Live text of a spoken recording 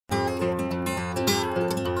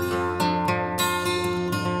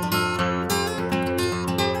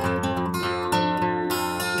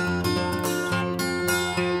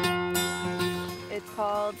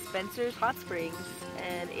Spencer's Hot Springs,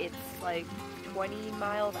 and it's like 20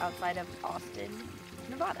 miles outside of Austin,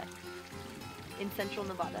 Nevada, in central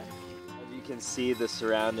Nevada. As you can see, the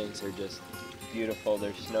surroundings are just beautiful.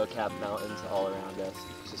 There's snow-capped mountains all around us.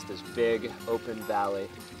 It's just this big open valley.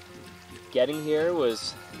 Getting here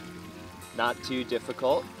was not too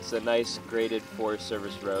difficult. It's a nice graded Forest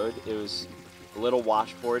Service road. It was a little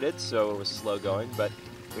washboarded, so it was slow going, but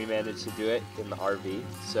we managed to do it in the RV,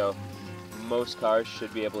 so most cars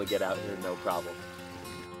should be able to get out here no problem.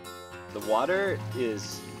 The water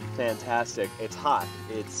is fantastic. It's hot.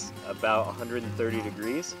 It's about 130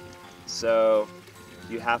 degrees, so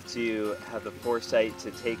you have to have the foresight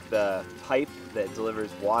to take the pipe that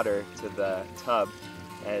delivers water to the tub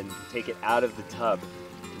and take it out of the tub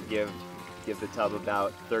and give the tub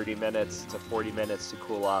about 30 minutes to 40 minutes to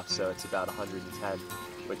cool off, so it's about 110,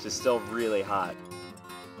 which is still really hot.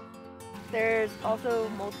 There's also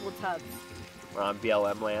multiple tubs. We're on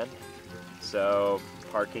BLM land, so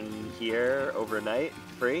parking here overnight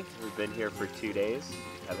free. We've been here for 2 days.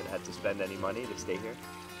 Haven't had to spend any money to stay here,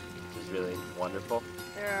 which is really wonderful.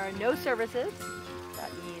 There are no services. That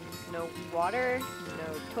means no water,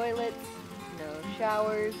 no toilets, no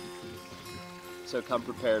showers. So come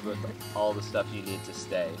prepared with all the stuff you need to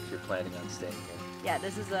stay if you're planning on staying here. Yeah,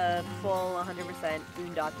 this is a full 100%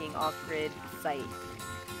 boondocking off-grid site.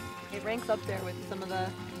 It ranks up there with some of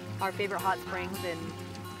our favorite hot springs in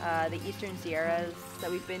the Eastern Sierras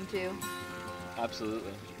that we've been to.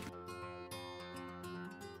 Absolutely.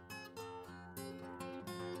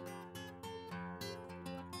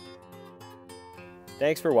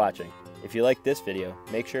 Thanks for watching. If you liked this video,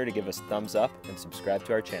 make sure to give us a thumbs up and subscribe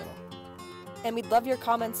to our channel. And we'd love your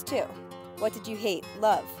comments too. What did you hate,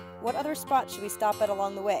 love? What other spots should we stop at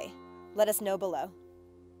along the way? Let us know below.